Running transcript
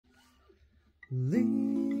Lee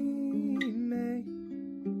May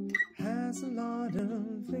has a lot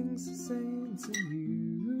of things to say to you.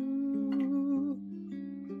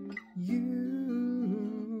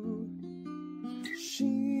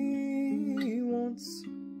 She wants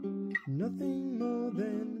nothing more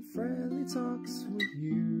than friendly talks with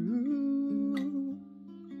you.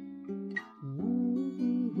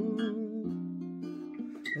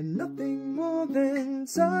 And nothing more than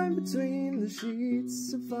time between the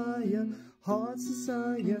sheets of fire, heart's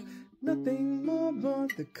desire. Nothing more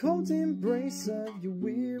but the cold embrace of your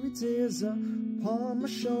weary tears upon my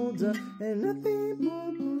shoulder. And nothing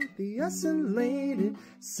more but the isolated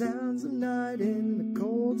sounds of night in the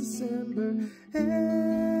cold December. Hey,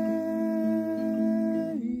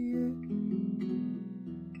 yeah.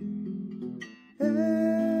 Hey.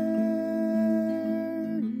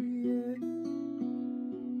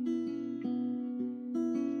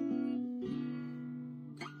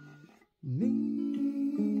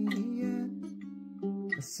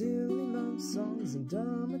 Silly love songs and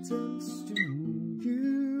dumb attempts to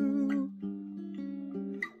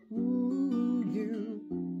woo you.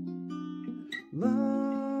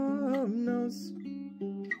 Love knows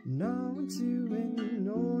not when to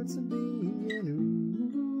ignore to begin.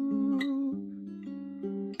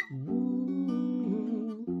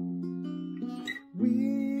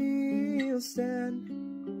 We'll stand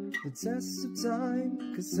the test of time,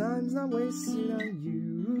 'cause time's not wasted on you.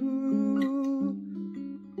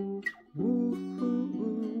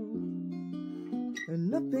 And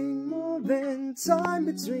nothing more than time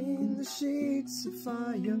between the sheets of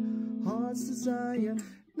fire, heart's desire.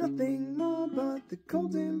 Nothing more but the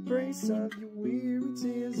cold embrace of your weary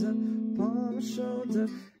tears upon my shoulder.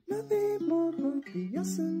 Nothing more but the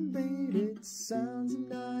isolated sounds of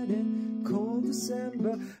night in cold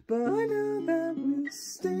December. But I know that we'll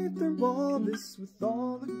stay through all this, with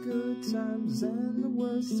all the good times and the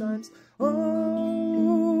worst times. Oh,